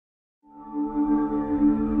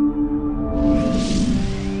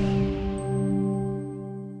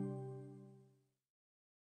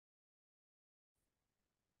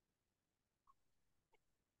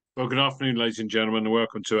Well, good afternoon, ladies and gentlemen, and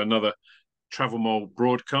welcome to another Travel Mole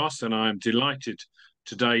broadcast. And I am delighted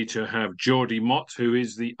today to have Geordie Mott, who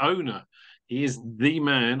is the owner. He is the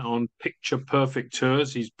man on Picture Perfect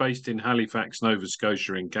Tours. He's based in Halifax, Nova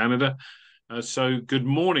Scotia in Canada. So good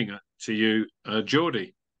morning to you,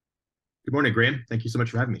 Geordie. Good morning, Graham. Thank you so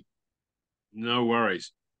much for having me. No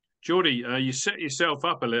worries. Geordie, you set yourself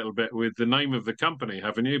up a little bit with the name of the company,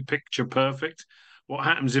 haven't you? Picture Perfect. What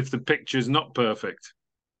happens if the picture's not perfect?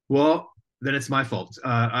 Well, then it's my fault.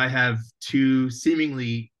 I have two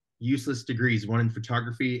seemingly useless degrees, one in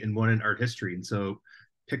photography and one in art history. And so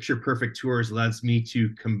Picture Perfect Tours allows me to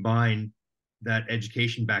combine that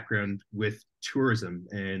education background with tourism.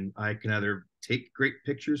 And I can either take great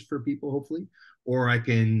pictures for people, hopefully, or I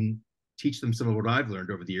can teach them some of what I've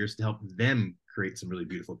learned over the years to help them create some really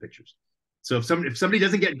beautiful pictures. So if somebody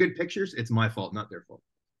doesn't get good pictures, it's my fault, not their fault.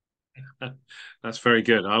 That's very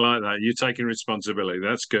good. I like that. You're taking responsibility.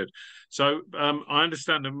 That's good. So I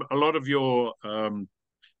understand a lot of your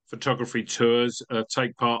photography tours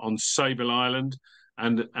take part on Sable Island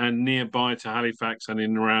and nearby to Halifax and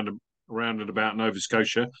in around and about Nova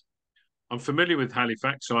Scotia. I'm familiar with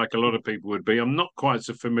Halifax, like a lot of people would be. I'm not quite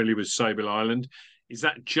so familiar with Sable Island. Is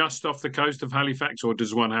that just off the coast of Halifax, or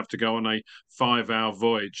does one have to go on a 5-hour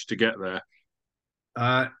voyage to get there?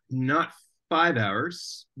 Not 5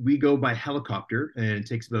 hours. We go by helicopter, and it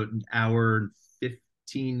takes about an hour and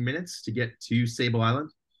 15 minutes to get to Sable Island.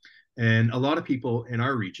 And a lot of people in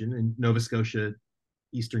our region, in Nova Scotia,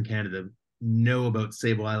 Eastern Canada, know about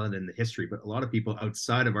Sable Island and the history, but a lot of people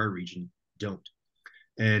outside of our region don't.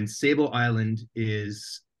 And Sable Island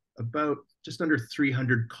is about just under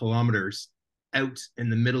 300 kilometers out in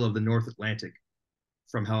the middle of the North Atlantic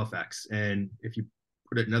from Halifax. And if you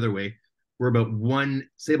put it another way,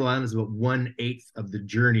 Sable Island is about 1/8 of the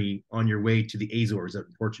journey on your way to the Azores out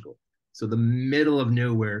in Portugal. So the middle of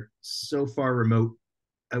nowhere, so far remote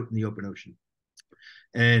out in the open ocean.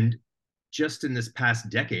 And just in this past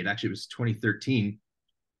decade, actually it was 2013,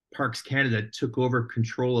 Parks Canada took over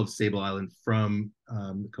control of Sable Island from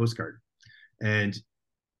the Coast Guard. And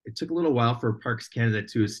it took a little while for Parks Canada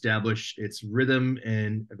to establish its rhythm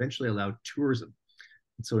and eventually allow tourism.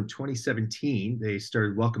 And so in 2017, they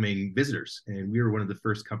started welcoming visitors, and we were one of the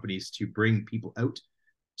first companies to bring people out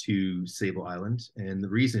to Sable Island. And the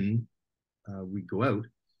reason we go out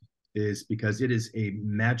is because it is a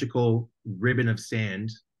magical ribbon of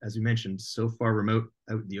sand, as we mentioned, so far remote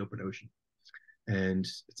out in the open ocean. And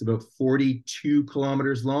it's about 42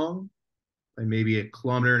 kilometers long by maybe a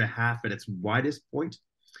kilometer and a half at its widest point.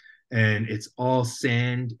 And it's all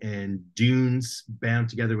sand and dunes bound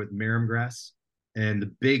together with marram grass. And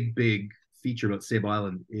the big feature about Sable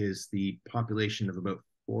Island is the population of about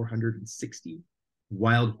 460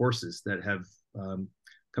 wild horses that have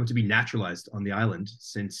come to be naturalized on the island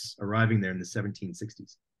since arriving there in the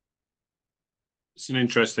 1760s. It's an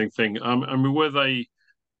interesting thing. I mean,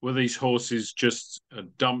 were these horses just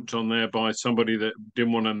dumped on there by somebody that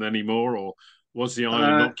didn't want them anymore, or was the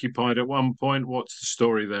island Uh, occupied at one point? What's the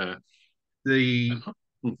story there? the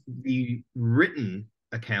the written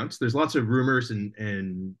accounts, there's lots of rumors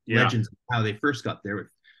and Yeah, legends of how they first got there with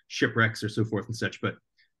shipwrecks or so forth and such, but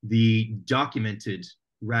the documented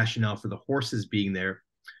rationale for the horses being there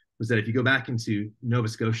was that if you go back into Nova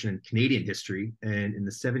Scotian and Canadian history, and in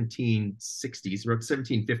the 1760s, around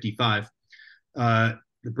 1755,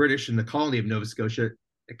 the British in the colony of Nova Scotia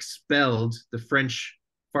expelled the French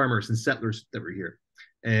farmers and settlers that were here.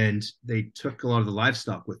 And they took a lot of the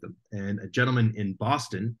livestock with them. And a gentleman in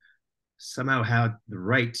Boston somehow had the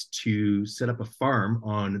right to set up a farm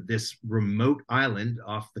on this remote island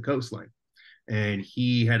off the coastline. And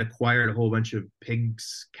he had acquired a whole bunch of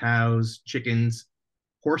pigs, cows, chickens,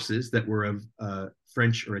 horses that were of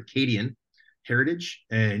French or Acadian heritage.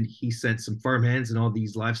 And he sent some farmhands and all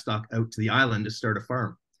these livestock out to the island to start a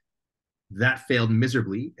farm. That failed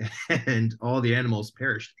miserably, and all the animals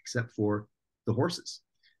perished except for the horses.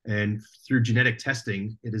 And through genetic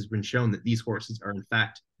testing, it has been shown that these horses are, in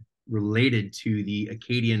fact, related to the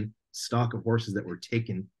Acadian stock of horses that were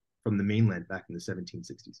taken from the mainland back in the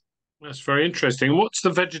 1760s. that's very interesting. What's the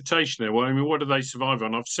vegetation there? Well, I mean, what do they survive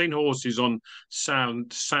on? I've seen horses on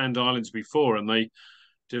sand islands before, and they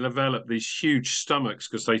develop these huge stomachs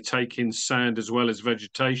because they take in sand as well as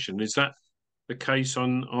vegetation. Is that the case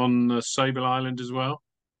on Sable Island as well?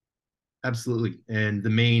 Absolutely. And the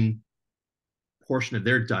main portion of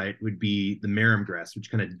their diet would be the marram grass, which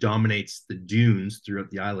kind of dominates the dunes throughout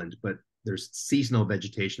the island. But there's seasonal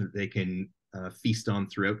vegetation that they can feast on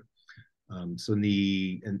throughout. So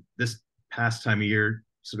in this past time of year,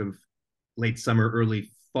 sort of late summer, early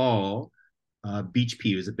fall, Beach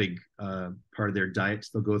pea is a big part of their diet.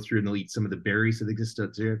 They'll go through and they'll eat some of the berries that exist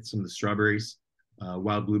out there, some of the strawberries,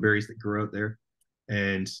 wild blueberries that grow out there,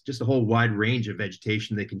 and just a whole wide range of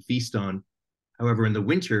vegetation they can feast on. However, in the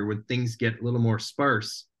winter, when things get a little more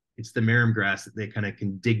sparse, it's the marram grass that they kind of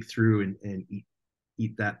can dig through and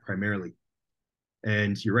eat that primarily.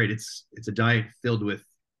 And you're right, it's a diet filled with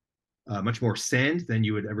much more sand than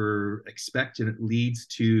you would ever expect, and it leads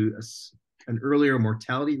to an earlier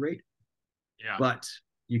mortality rate. Yeah. But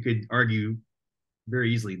you could argue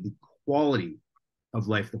very easily the quality of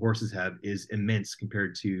life the horses have is immense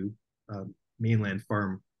compared to mainland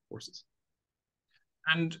farm horses.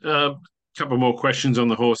 And a couple more questions on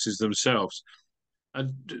the horses themselves.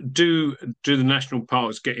 Do the national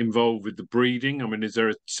parks get involved with the breeding? I mean, is there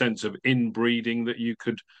a sense of inbreeding that you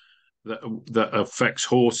could that affects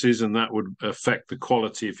horses, and that would affect the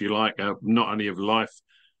quality, if you like, not only of life,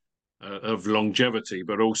 of longevity,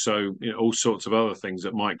 but also all sorts of other things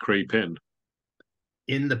that might creep in?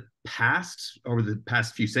 In the past, over the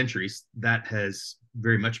past few centuries, that has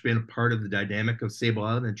very much been a part of the dynamic of Sable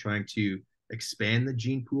Island and trying to expand the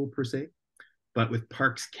gene pool per se. But with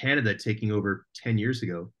Parks Canada taking over 10 years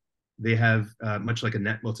ago, they have much like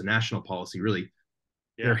it's a national policy, really.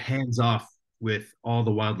 Yeah. They're hands off with all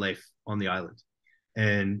the wildlife on the island.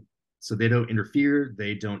 And so they don't interfere,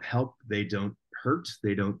 they don't help, they don't hurt,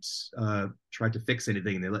 they don't try to fix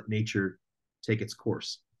anything. They let nature take its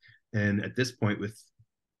course. And at this point,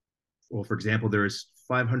 for example, there's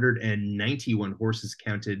 591 horses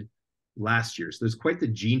counted last year. So there's quite the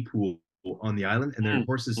gene pool on the island, and there are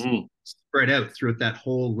horses spread out throughout that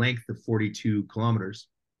whole length of 42 kilometers.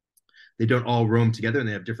 They don't all roam together, and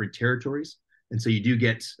they have different territories. And so you do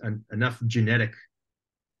get enough genetic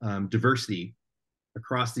diversity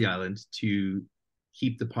across the island to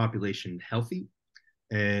keep the population healthy.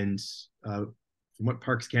 And from what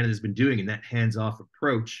Parks Canada has been doing in that hands-off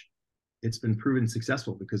approach, it's been proven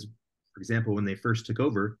successful because, for example, when they first took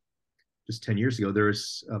over just 10 years ago, there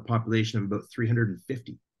was a population of about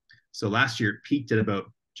 350. So last year it peaked at about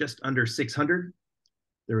just under 600.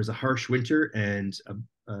 There was a harsh winter and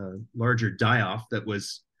a larger die-off that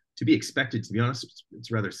was to be expected, to be honest.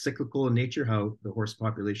 It's rather cyclical in nature, how the horse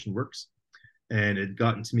population works. And it had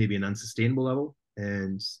gotten to maybe an unsustainable level.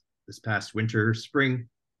 And this past winter, spring,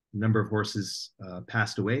 a number of horses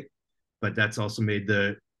passed away. But that's also made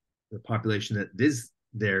the population that is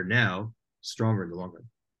there now stronger in the long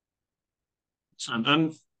run.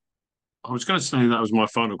 And I was going to say that was my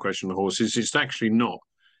final question on the horses. It's actually not.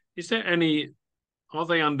 Is there any, are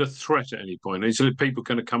they under threat at any point? Is there people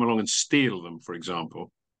going to come along and steal them, for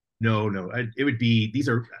example? No. It would be, these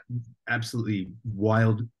are absolutely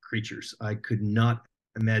wild creatures. I could not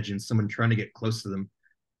imagine someone trying to get close to them,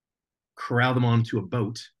 corral them onto a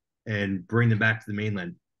boat, and bring them back to the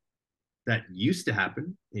mainland. That used to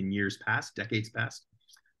happen in years past, decades past.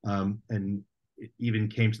 And it even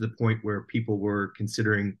came to the point where people were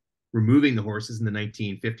considering removing the horses in the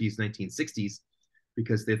 1950s, 1960s,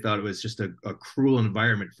 because they thought it was just a cruel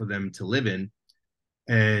environment for them to live in.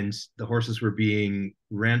 And the horses were being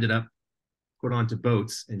rounded up, put onto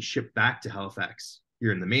boats, and shipped back to Halifax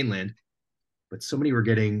here in the mainland. But so many were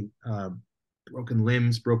getting broken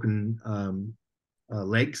limbs, broken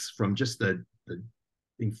legs from just the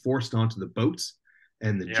being forced onto the boats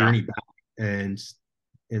and the journey back. And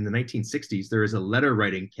in the 1960s, there was a letter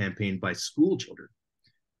writing campaign by school children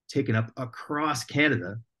taken up across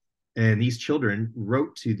Canada. And these children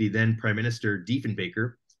wrote to the then Prime Minister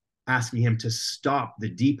Diefenbaker, asking him to stop the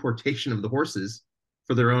deportation of the horses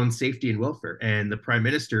for their own safety and welfare. And the Prime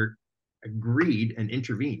Minister agreed and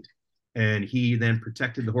intervened. And he then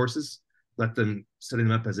protected the horses, setting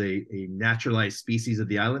them up as a naturalized species of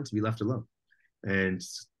the island to be left alone. And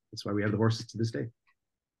that's why we have the horses to this day.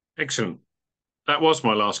 Excellent. That was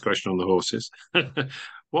my last question on the horses.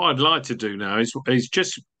 What I'd like to do now is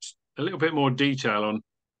just a little bit more detail on,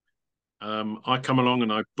 I come along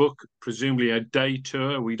and I book presumably a day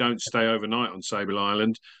tour. We don't stay overnight on Sable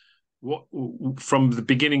Island. What from the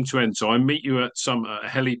beginning to end? So I meet you at some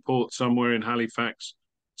heliport somewhere in Halifax.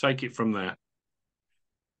 Take it from there.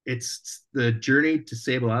 It's the journey to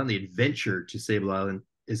Sable Island, the adventure to Sable Island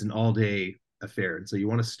is an all-day affair. And so you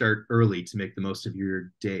want to start early to make the most of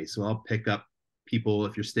your day. So I'll pick up people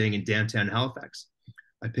if you're staying in downtown Halifax.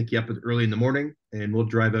 I pick you up early in the morning and we'll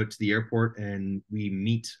drive out to the airport and we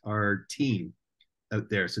meet our team out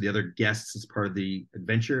there. So the other guests as part of the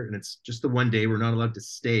adventure. And it's just the one day. We're not allowed to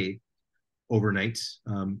stay overnight.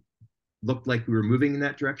 Looked like we were moving in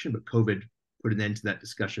that direction, but COVID put an end to that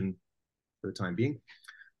discussion for the time being.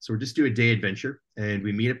 So we're just do a day adventure, and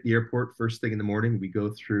we meet at the airport first thing in the morning. We go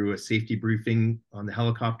through a safety briefing on the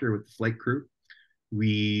helicopter with the flight crew.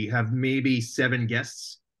 We have maybe 7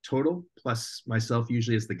 guests total, plus myself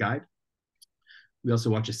usually as the guide. We also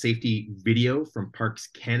watch a safety video from Parks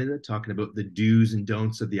Canada talking about the do's and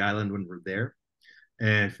don'ts of the island when we're there.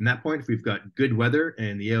 And from that point, if we've got good weather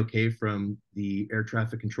and the okay from the air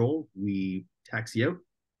traffic control, we taxi out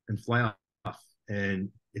and fly off. And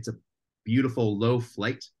it's a beautiful low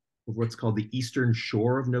flight of what's called the eastern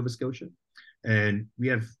shore of Nova Scotia. And we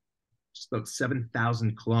have just about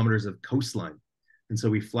 7,000 kilometers of coastline. And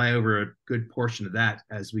so we fly over a good portion of that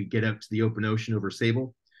as we get out to the open ocean over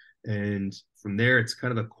Sable. And from there, it's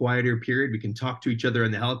kind of a quieter period. We can talk to each other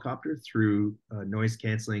in the helicopter through noise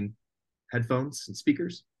canceling headphones and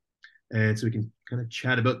speakers. And so we can kind of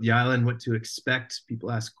chat about the island, what to expect.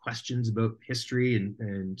 People ask questions about history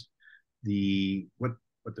and the what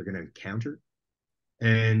they're going to encounter.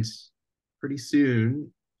 And pretty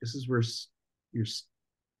soon, this is where you're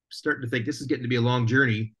starting to think this is getting to be a long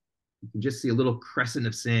journey. You can just see a little crescent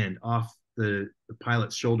of sand off the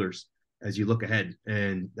pilot's shoulders as you look ahead,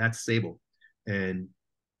 and that's Sable. And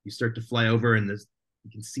you start to fly over, and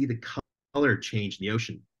you can see the color change in the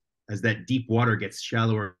ocean as that deep water gets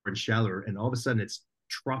shallower and shallower, and all of a sudden it's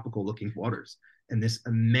tropical looking waters and this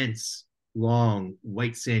immense long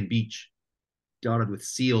white sand beach dotted with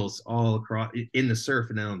seals all across in the surf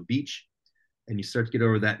and then on the beach. And you start to get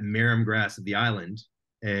over that marram grass of the island,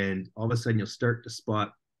 and all of a sudden you'll start to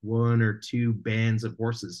spot 1 or 2 bands of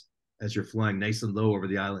horses as you're flying nice and low over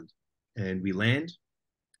the island. And we land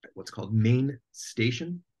at what's called Main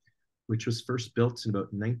Station, which was first built in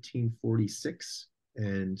about 1946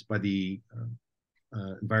 and by the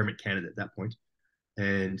Environment Canada at that point.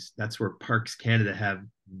 And that's where Parks Canada have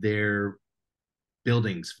their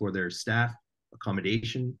buildings for their staff,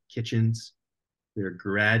 accommodation, kitchens, their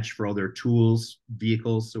garage for all their tools,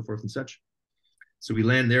 vehicles, so forth and such. So we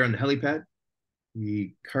land there on the helipad.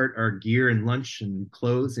 We cart our gear and lunch and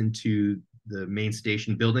clothes into the main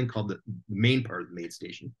station building called the main part of the main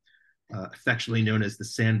station, affectionately known as the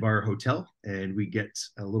Sandbar Hotel. And we get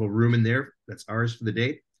a little room in there that's ours for the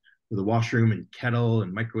day with a washroom and kettle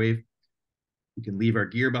and microwave. We can leave our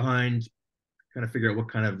gear behind, kind of figure out what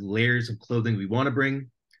kind of layers of clothing we want to bring.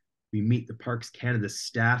 We meet the Parks Canada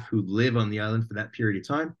staff who live on the island for that period of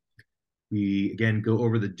time. We, again, go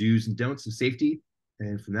over the do's and don'ts of safety.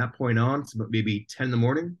 And from that point on, it's about maybe 10 in the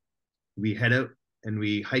morning, we head out and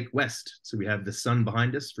we hike west. So we have the sun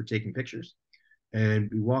behind us for taking pictures. And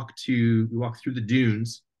we walk through the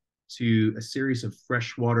dunes to a series of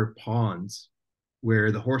freshwater ponds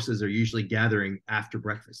where the horses are usually gathering after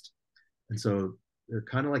breakfast. And so they're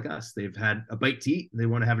kind of like us. They've had a bite to eat and they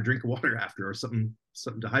want to have a drink of water after, or something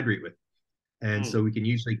to hydrate with. And so we can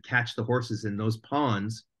usually catch the horses in those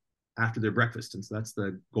ponds after their breakfast. And so that's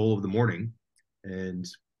the goal of the morning. And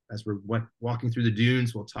as we're walking through the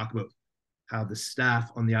dunes, we'll talk about how the staff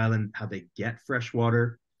on the island, how they get fresh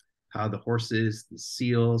water, how the horses, the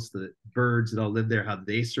seals, the birds that all live there, how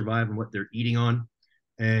they survive and what they're eating on.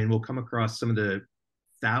 And we'll come across some of the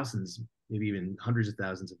thousands, maybe even hundreds of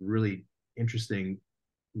thousands of really interesting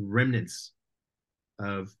remnants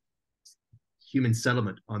of human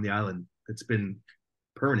settlement on the island that's been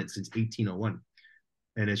permanent since 1801.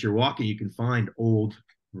 And as you're walking, you can find old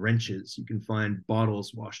wrenches, you can find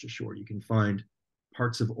bottles washed ashore, you can find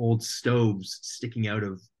parts of old stoves sticking out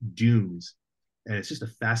of dunes. And it's just a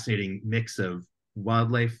fascinating mix of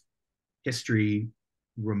wildlife, history,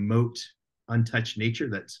 remote, untouched nature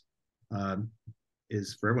that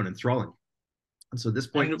is for everyone enthralling. And so at this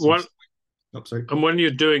point, and when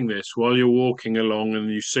you're doing this, while you're walking along and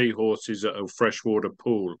you see horses at a freshwater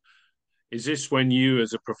pool, is this when you,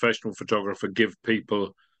 as a professional photographer, give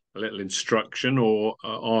people a little instruction, or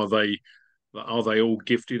are they all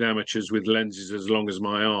gifted amateurs with lenses as long as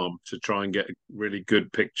my arm to try and get really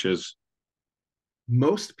good pictures?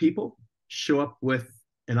 Most people show up with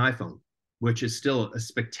an iPhone, which is still a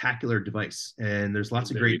spectacular device. And there's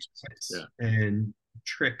lots of great tips and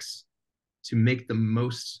tricks to make the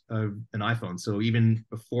most of an iPhone. So even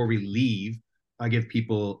before we leave, I give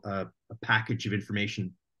people a package of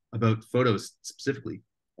information about photos specifically,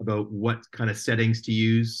 about what kind of settings to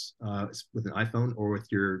use with an iPhone or with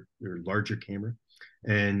your larger camera,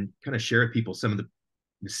 and kind of share with people some of the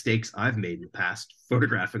mistakes I've made in the past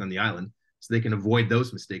photographing on the island so they can avoid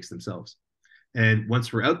those mistakes themselves. And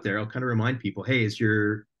once we're out there, I'll kind of remind people, hey,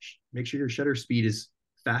 make sure your shutter speed is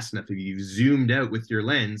fast enough. If you've zoomed out with your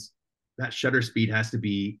lens, that shutter speed has to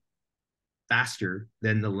be faster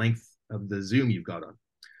than the length of the zoom you've got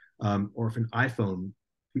on. Or if an iPhone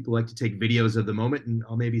people like to take videos of the moment, and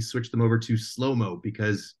I'll maybe switch them over to slow-mo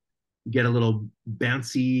because you get a little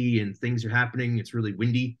bouncy and things are happening. It's really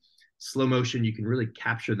windy. Slow motion, you can really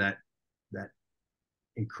capture that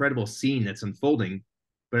incredible scene that's unfolding,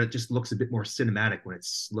 but it just looks a bit more cinematic when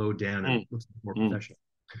it's slowed down and looks more professional.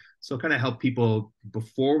 So kind of help people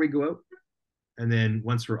before we go out. And then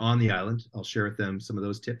once we're on the island, I'll share with them some of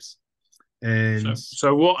those tips. And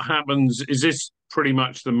so what happens? Is this pretty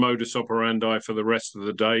much the modus operandi for the rest of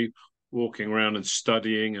the day, walking around and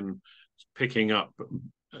studying and picking up,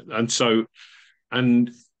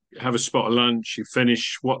 and have a spot of lunch? You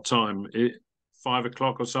finish what time? 5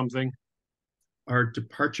 o'clock or something? our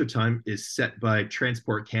departure time is set by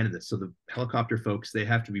Transport Canada. So the helicopter folks, they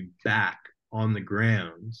have to be back on the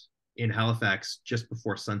ground in Halifax just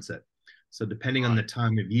before sunset. So depending on the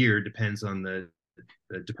time of year, depends on the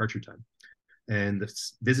departure time. And the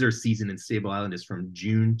visitor season in Sable Island is from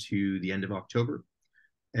June to the end of October.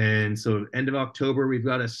 And so end of October, we've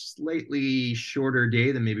got a slightly shorter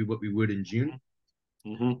day than maybe what we would in June.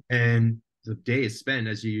 Mm-hmm. And the day is spent,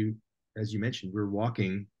 as you mentioned,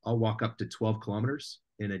 I'll walk up to 12 kilometers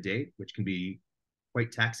in a day, which can be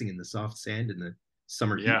quite taxing in the soft sand in the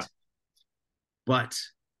summer heat. But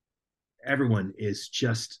everyone is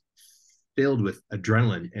just filled with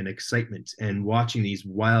adrenaline and excitement and watching these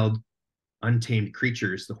wild, untamed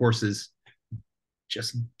creatures, the horses,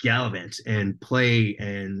 just gallivant and play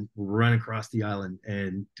and run across the island,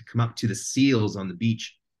 and to come up to the seals on the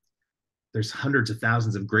beach. There's hundreds of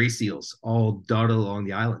thousands of gray seals all dotted along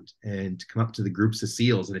the island, and to come up to the groups of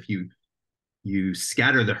seals. And if you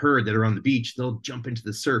scatter the herd that are on the beach, they'll jump into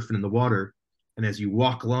the surf and in the water. And as you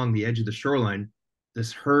walk along the edge of the shoreline,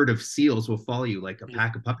 this herd of seals will follow you like a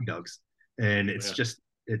pack of puppy dogs. And it's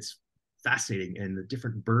it's fascinating. And the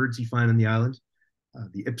different birds you find on the island.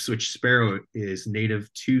 The Ipswich sparrow is native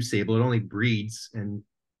to Sable. It only breeds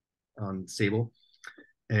on Sable.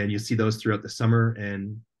 And you'll see those throughout the summer,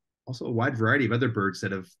 and also a wide variety of other birds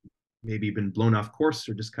that have maybe been blown off course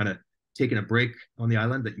or just kind of taken a break on the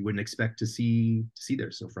island that you wouldn't expect to see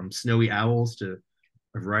there. So from snowy owls to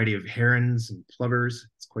a variety of herons and plovers,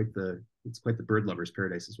 it's quite the bird lover's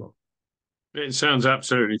paradise as well. It sounds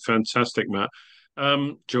absolutely fantastic, Matt.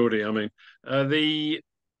 Geordie, I mean, the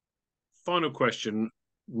final question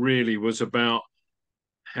really was about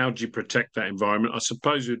how do you protect that environment? I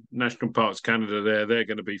suppose with National Parks Canada, they're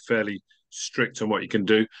going to be fairly strict on what you can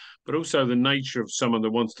do, but also the nature of someone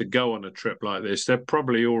that wants to go on a trip like this, they're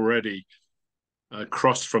probably already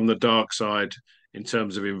crossed from the dark side in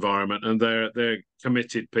terms of environment, and they're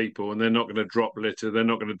committed people, and they're not going to drop litter, they're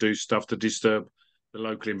not going to do stuff to disturb the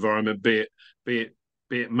local environment, be it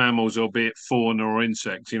mammals or be it fauna or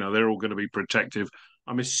insects. You know, they're all going to be protective.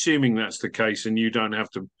 I'm assuming that's the case, and you don't have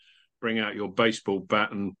to bring out your baseball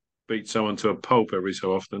bat and beat someone to a pulp every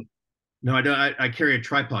so often. No, I don't. I carry a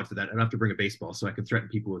tripod for that. I don't have to bring a baseball, so I can threaten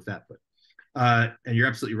people with that. But and you're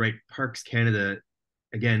absolutely right. Parks Canada,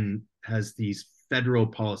 again, has these federal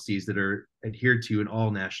policies that are adhered to in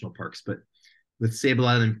all national parks. But with Sable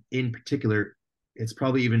Island in particular, it's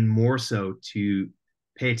probably even more so to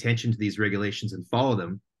pay attention to these regulations and follow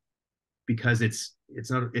them, because it's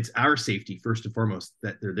our safety first and foremost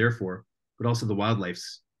that they're there for, but also the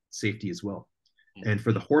wildlife's safety as well. And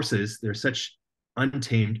for the horses, they're such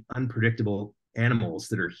untamed, unpredictable animals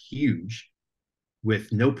that are huge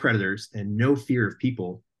with no predators and no fear of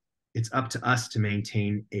people. It's up to us to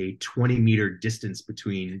maintain a 20-meter distance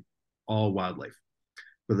between all wildlife,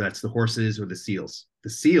 whether that's the horses or the seals. The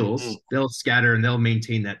seals, they'll scatter and they'll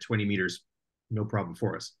maintain that 20 meters, no problem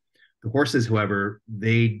for us. The horses, however,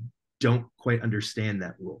 they don't quite understand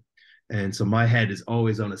that rule. And so my head is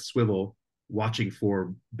always on a swivel, watching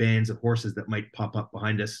for bands of horses that might pop up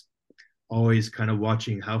behind us, always kind of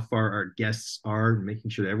watching how far our guests are, making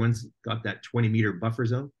sure that everyone's got that 20-meter buffer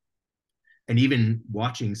zone. And even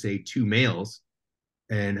watching, say, two males,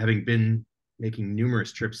 and having been making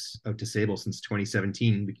numerous trips out to Sable since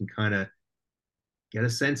 2017, we can kind of get a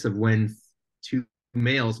sense of when two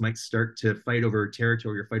males might start to fight over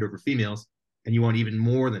territory or fight over females, and you want even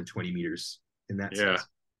more than 20 meters in that sense.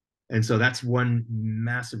 And so that's one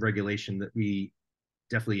massive regulation that we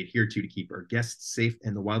definitely adhere to keep our guests safe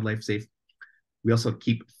and the wildlife safe. We also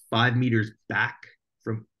keep 5 meters back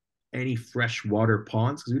from any freshwater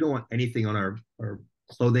ponds, because we don't want anything on our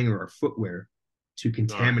clothing or our footwear to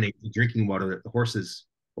contaminate the drinking water that the horses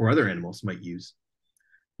or other animals might use.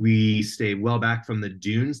 We stay well back from the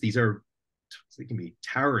dunes. They can be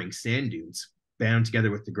towering sand dunes bound together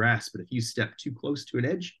with the grass, but if you step too close to an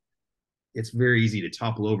edge, it's very easy to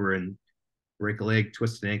topple over and break a leg,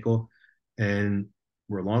 twist an ankle, and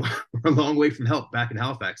we're a long way from help back in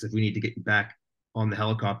Halifax if we need to get you back on the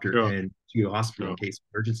helicopter Sure, and to a hospital sure. in case of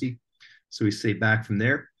emergency. So we stay back from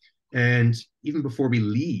there. And even before we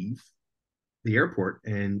leave the airport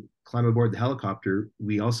and climb aboard the helicopter,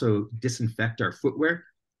 we also disinfect our footwear,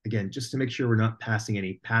 again, just to make sure we're not passing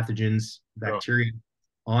any pathogens, Sure. bacteria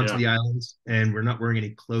onto Yeah. the islands, and we're not wearing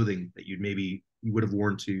any clothing that you would have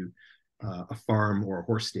worn to a farm or a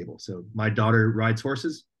horse stable. So my daughter rides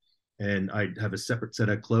horses, and I have a separate set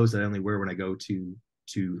of clothes that I only wear when I go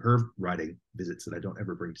to her riding visits that I don't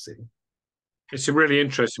ever bring to Sable. It's really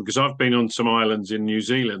interesting because I've been on some islands in New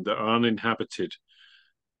Zealand that are uninhabited.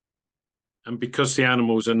 And because the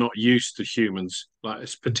animals are not used to humans, like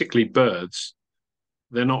it's particularly birds,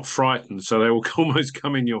 they're not frightened. So they will almost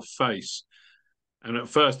come in your face. And at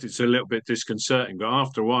first, it's a little bit disconcerting, but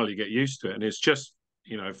after a while, you get used to it. And it's just,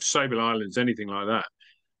 if Sable Islands, anything like that,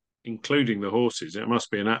 including the horses, it must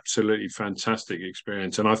be an absolutely fantastic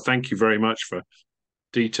experience. And I thank you very much for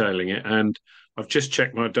detailing it. And I've just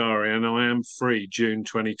checked my diary and I am free June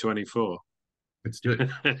 2024. Let's do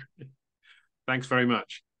it. Thanks very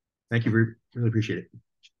much. Thank you. Really appreciate it.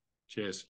 Cheers.